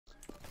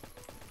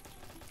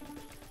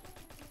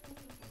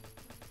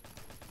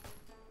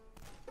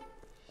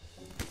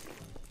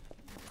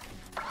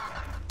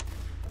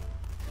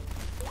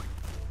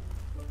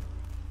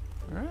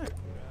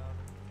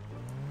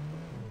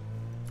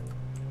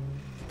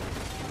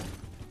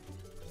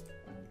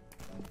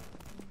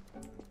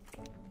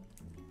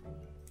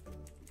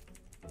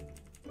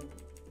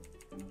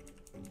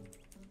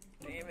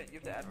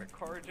had my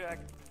car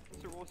jacked.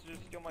 Mr. Wilson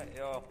just steal my.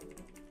 Oh,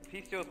 if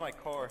he steals my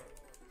car,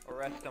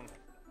 arrest him.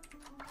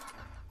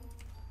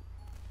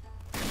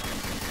 He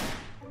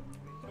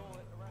stole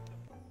it, arrest him.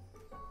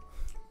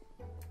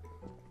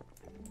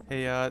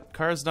 Hey,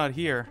 car's not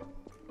here.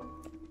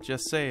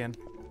 Just saying.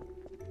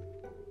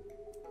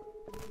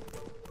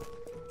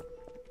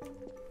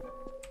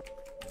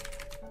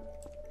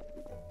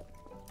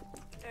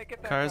 Hey,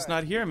 get that Car's guy.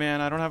 not here, man.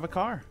 I don't have a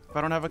car. If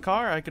I don't have a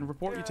car, I can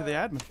report you to the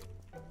admin.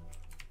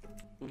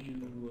 What'd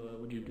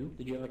you do?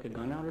 Did you have like a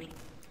gun out or something?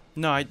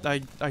 No,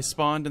 I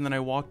spawned and then I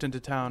walked into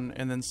town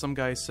and then some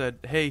guy said,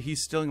 hey,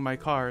 he's stealing my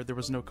car. There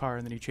was no car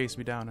and then he chased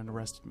me down and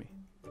arrested me.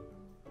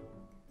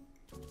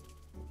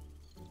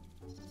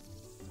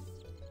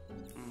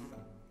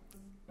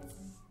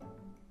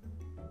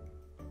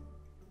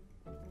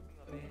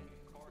 The man's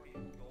car he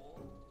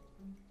stole.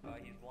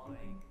 He's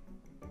lying.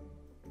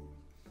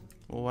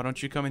 Well, why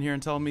don't you come in here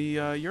and tell me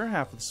your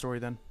half of the story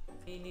then?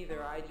 Me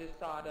neither. I just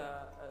saw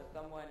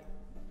someone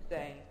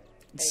saying,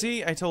 hey,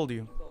 See, I told you.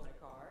 you stole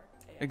my car.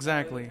 And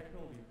Exactly.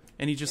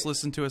 And he just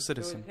listened to a It was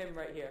citizen. him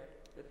right here,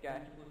 this guy.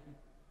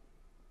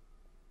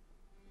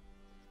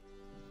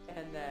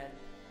 And then,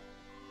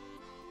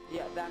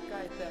 yeah, that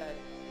guy said,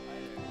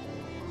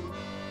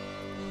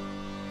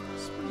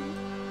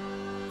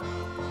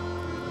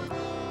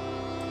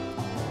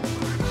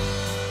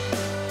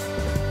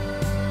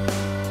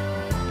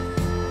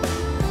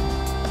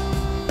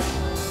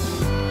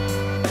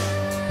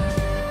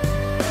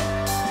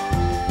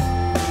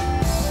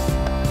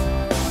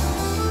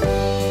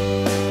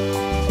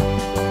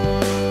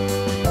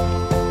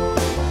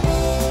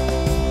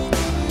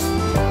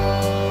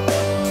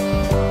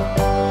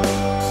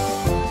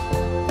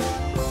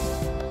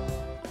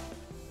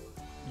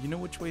 You know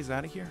which way's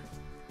out of here?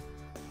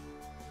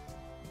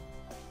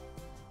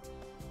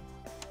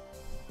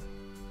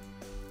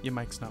 Your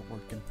mic's not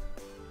working.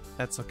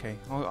 That's okay.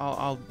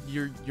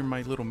 You're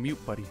my little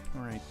mute buddy.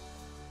 All right.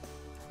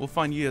 We'll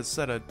find you a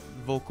set of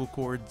vocal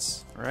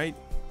cords. All right.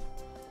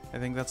 I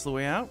think that's the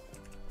way out.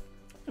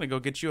 I'm gonna go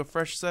get you a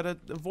fresh set of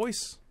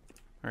voice.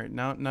 All right.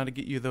 Now to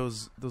get you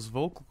those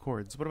vocal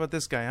cords. What about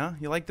this guy? Huh?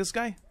 You like this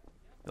guy?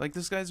 You like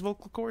this guy's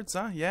vocal cords?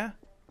 Huh? Yeah.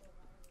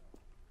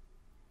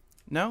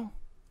 No.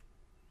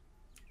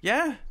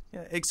 Yeah?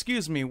 Yeah.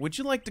 Excuse me, would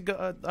you like to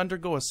go,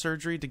 undergo a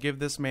surgery to give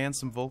this man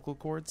some vocal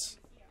cords?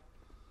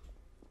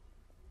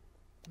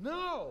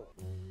 No!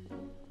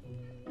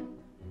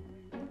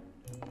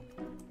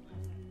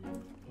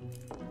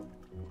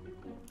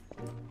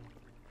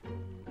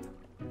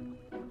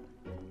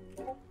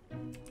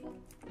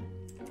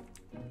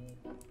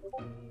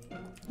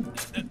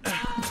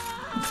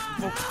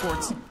 Vocal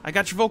cords. I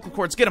got your vocal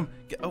cords. Get them.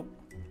 Oh.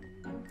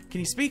 Can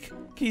you speak?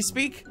 Can you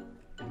speak?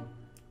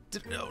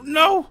 Oh,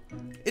 no!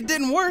 It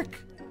didn't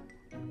work!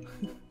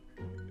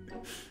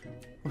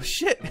 Well,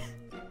 shit.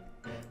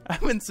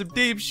 I'm in some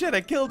deep shit.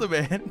 I killed a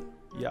man.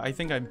 Yeah, I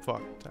think I'm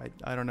fucked.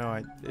 I don't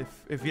know.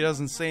 If he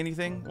doesn't say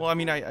anything... Well, I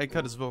mean, I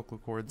cut his vocal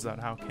cords out.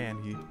 How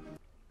can he?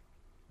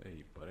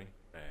 Hey, buddy.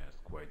 I asked,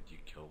 why did you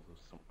kill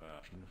some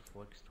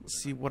influx?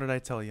 See, what did I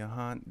tell you,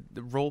 huh?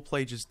 The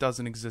roleplay just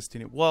doesn't exist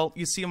in it. Well,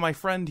 you see, my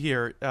friend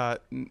here,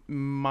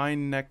 my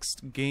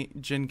next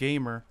gen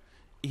gamer,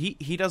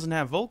 he doesn't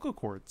have vocal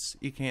cords.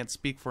 He can't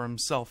speak for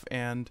himself,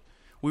 and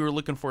we were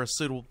looking for a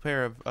suitable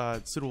pair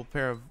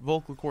of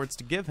vocal cords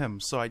to give him.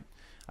 So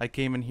I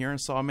came in here and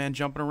saw a man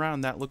jumping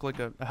around that looked like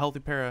a healthy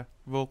pair of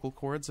vocal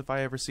cords if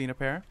I ever seen a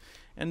pair,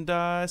 and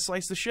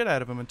sliced the shit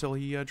out of him until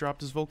he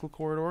dropped his vocal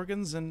cord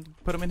organs and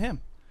put them in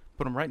him,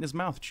 put them right in his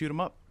mouth, chewed him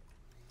up.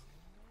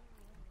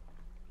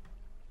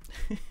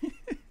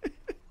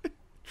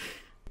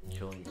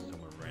 Killing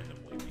someone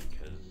randomly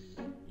because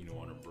you don't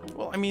want to break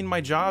Well, I mean,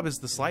 my job is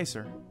the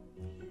slicer.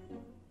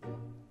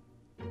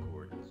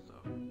 cord and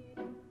stuff.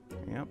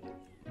 Yep.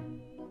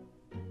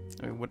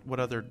 I mean, what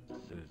other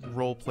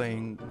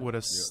role-playing would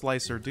a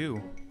slicer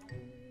do?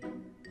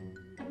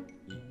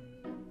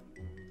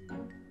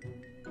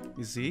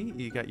 You see,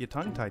 you got your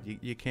tongue tied.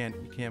 You can't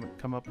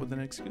come up with an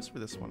excuse for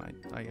this one.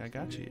 I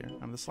got you here.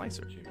 I'm the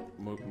slicer.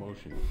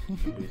 Motion.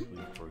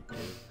 Basically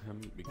forgive him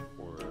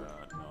or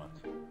not.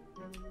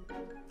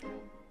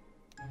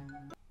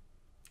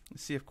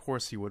 See, of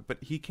course he would, but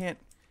he can't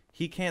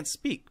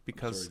speak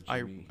because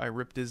sorry, Jimmy. I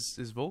ripped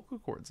his vocal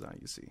cords out.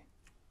 You see.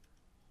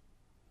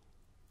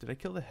 Did I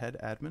kill the head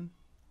admin?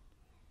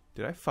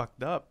 Did I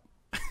fucked up?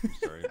 I'm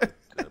sorry, but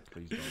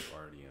please don't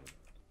already in.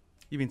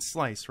 You mean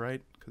slice,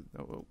 right? 'Cause,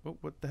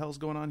 what the hell's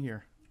going on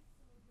here?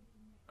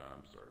 I'm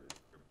sorry,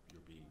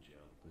 you're being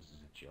jailed. This is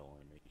a jail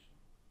animation.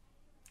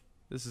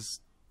 It's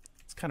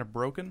kind of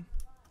broken.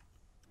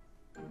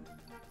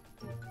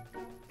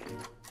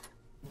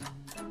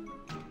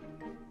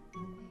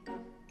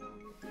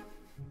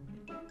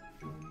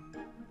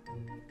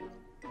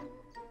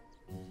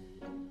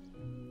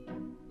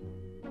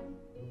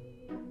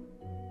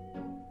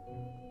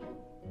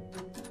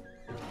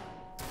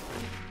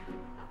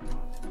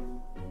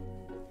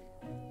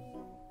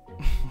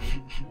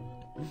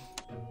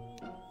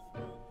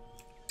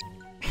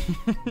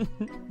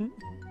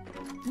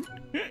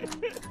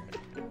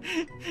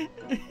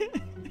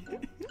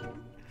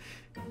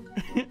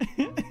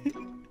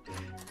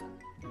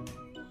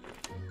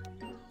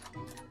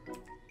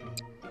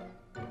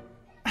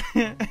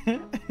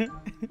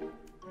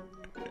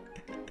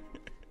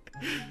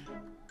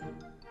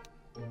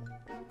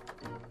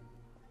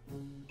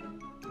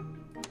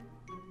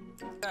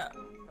 Yeah,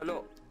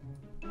 hello.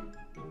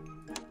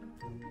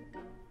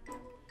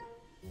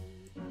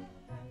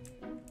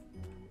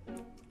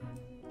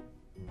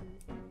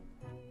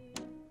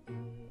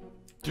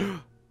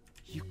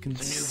 You can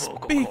The new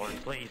vocal speak. cords,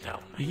 please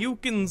help me. You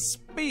can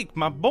speak,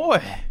 my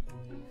boy.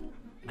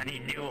 I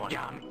need new ones.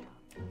 Yeah,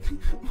 Oh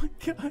my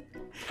god.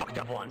 fucked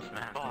up ones,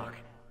 man. Fuck.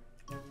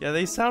 Yeah,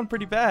 they sound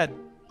pretty bad.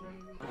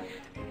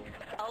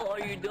 How are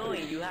you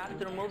doing? You have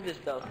to remove this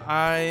stuff.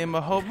 I am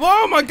a hope.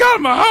 Oh my god,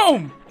 I'm a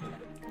home!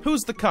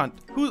 Who's the cunt?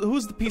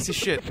 Who's the piece of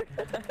shit?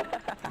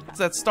 It's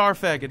that star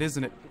faggot,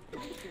 isn't it?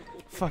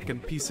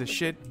 Fucking piece of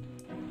shit.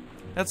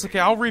 That's okay,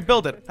 I'll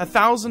rebuild it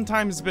 1,000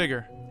 times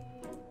bigger.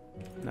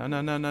 No,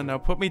 no, no, no, no.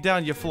 Put me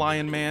down, you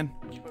flying man.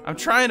 I'm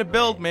trying to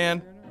build,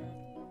 man.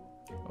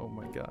 Oh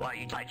my god. Why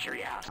you tight your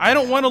ass? I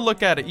don't want to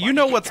look at it. You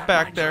know what's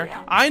back there.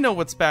 I know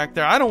what's back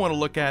there. I don't want to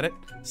look at it.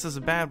 This is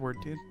a bad word,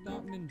 dude.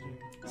 Stop Minji.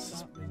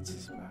 Stop This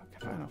is Minji.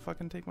 okay, fine, I'll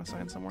fucking take my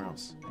sign somewhere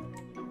else.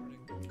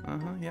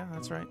 Uh-huh, yeah,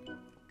 that's right.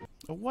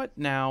 What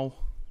now?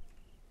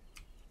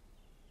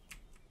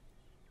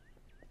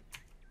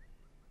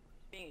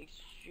 Being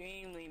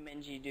extremely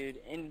mingy, dude.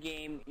 In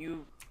game,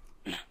 you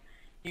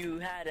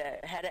had an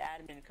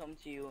admin come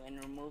to you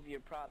and remove your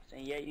props,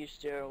 and yet you're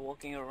still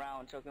walking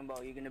around talking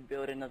about you're gonna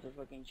build another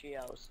fucking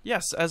treehouse.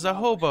 Yes, as a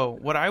hobo.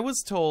 What I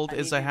was told I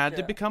is need I you had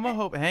to to- become a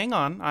hobo. Hang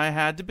on, I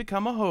had to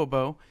become a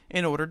hobo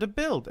in order to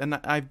build, and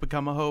I've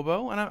become a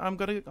hobo, and I'm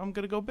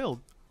gonna go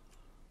build.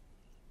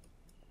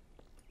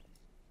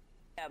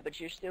 Yeah, but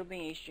you're still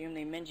being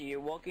extremely mingy. You're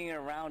walking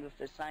around with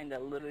a sign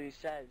that literally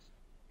says,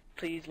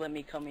 "Please let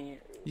me come in."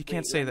 You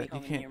can't say that. You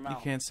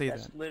can't say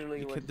That's that.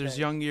 literally what it There's says.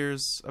 young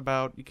years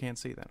about. You can't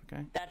say that.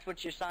 Okay. That's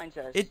what your sign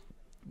says. Well,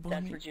 I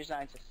That's mean, what your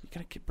sign says. you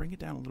gotta bring it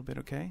down a little bit,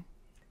 okay?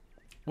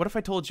 What if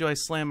I told you I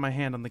slammed my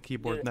hand on the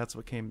keyboard Yeah. and that's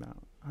what came out?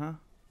 Huh?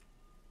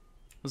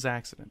 It was an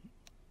accident.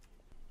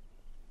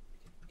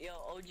 Yo,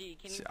 OG, can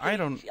you See, please,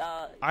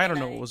 I don't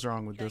know what was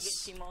wrong with can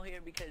this. I get Timo here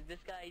because this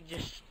guy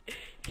just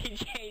he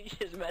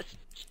changed his message.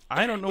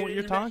 I don't know Dude, what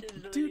you're his talking,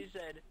 message literally dude.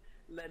 said,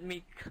 "Let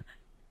me."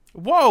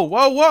 Whoa,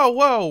 whoa, whoa,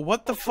 whoa!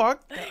 What the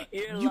fuck?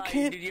 You're You lying,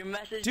 can't, dude. Your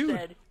message dude.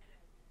 said.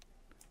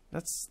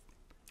 It's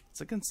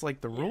against like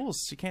the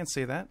rules. You can't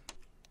say that.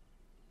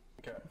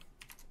 Okay.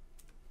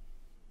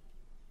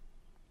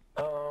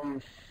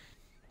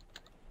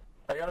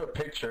 I got a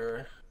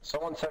picture.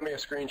 Someone sent me a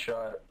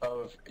screenshot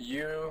of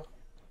you.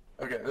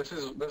 Okay, this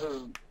is.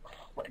 Oh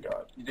my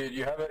god, dude,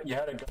 you had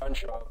a gun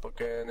shop,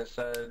 okay, and it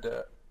said,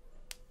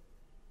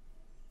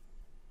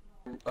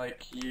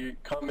 like, you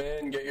come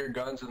in, get your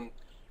guns,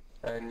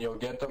 and you'll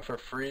get them for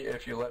free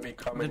if you let me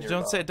come in your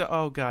Don't shop. say.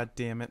 Oh god,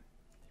 damn it!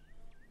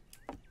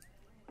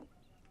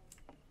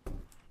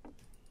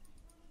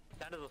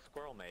 That is a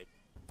squirrel, mate.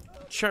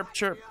 Chirp,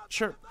 chirp,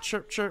 chirp,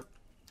 chirp, chirp.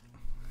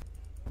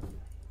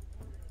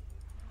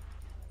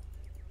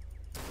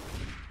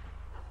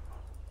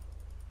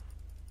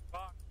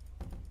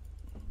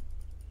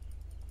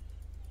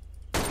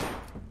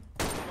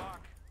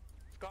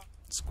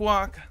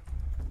 Squawk.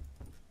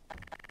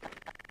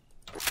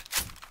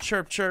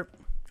 Chirp, chirp.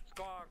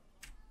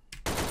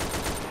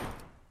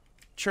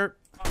 Chirp.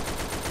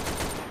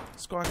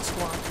 Squawk,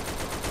 squawk.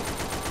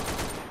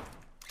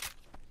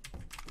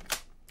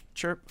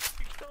 Chirp.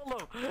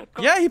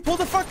 Yeah, he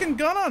pulled a fucking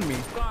gun on me.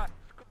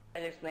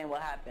 Let's explain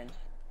what happened.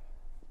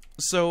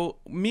 So,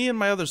 me and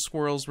my other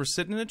squirrels were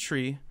sitting in a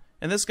tree,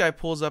 and this guy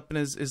pulls up in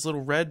his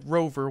little red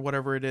Rover,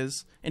 whatever it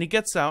is, and he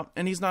gets out,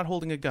 and he's not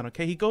holding a gun,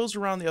 okay? He goes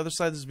around the other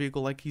side of his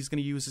vehicle like he's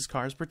going to use his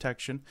car as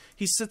protection.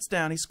 He sits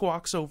down, he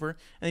squawks over,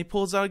 and he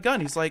pulls out a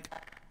gun. He's like,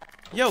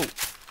 yo,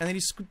 and then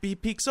he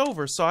peeks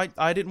over, so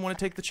I didn't want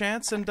to take the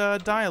chance and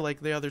die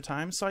like the other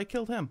time, so I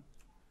killed him.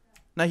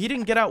 Now, he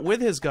didn't get out with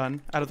his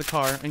gun out of the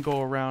car and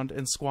go around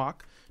and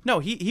squawk. No,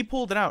 he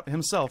pulled it out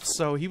himself,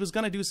 so he was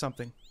going to do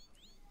something.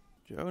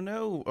 Oh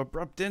no,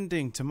 abrupt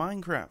ending to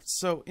Minecraft.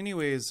 So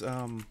anyways,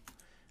 I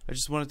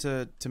just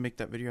wanted to make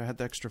that video. I had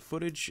the extra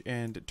footage,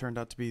 and it turned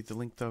out to be the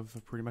length of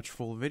a pretty much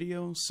full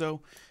video.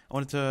 So I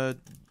wanted to,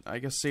 I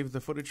guess, save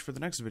the footage for the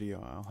next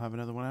video. I'll have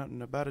another one out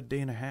in about a day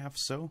and a half.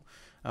 So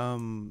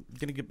gonna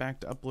get back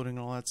to uploading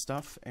all that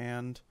stuff.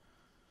 And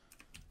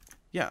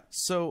yeah,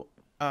 so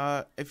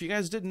if you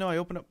guys didn't know, I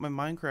opened up my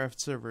Minecraft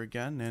server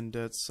again, and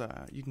it's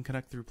you can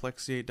connect through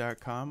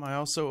Plexiate.com. I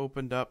also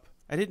opened up.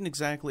 I didn't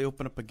exactly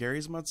open up a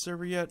Garry's Mod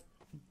server yet,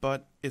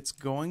 but it's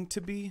going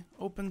to be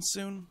open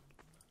soon.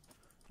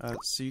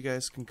 So you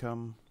guys can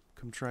come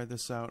try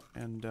this out,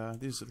 and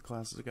these are the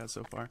classes I got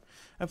so far.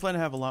 I plan to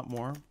have a lot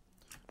more,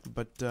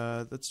 but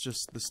that's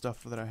just the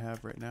stuff that I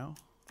have right now.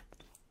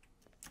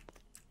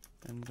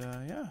 And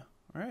yeah,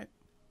 alright.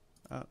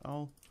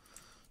 I'll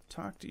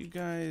talk to you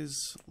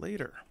guys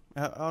later.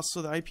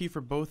 Also, the IP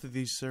for both of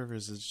these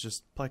servers is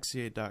just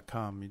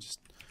Plexiate.com. You just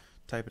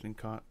type it in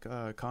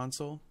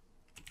console.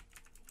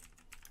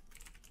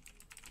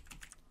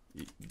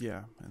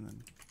 Yeah, and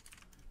then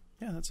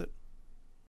yeah, that's it.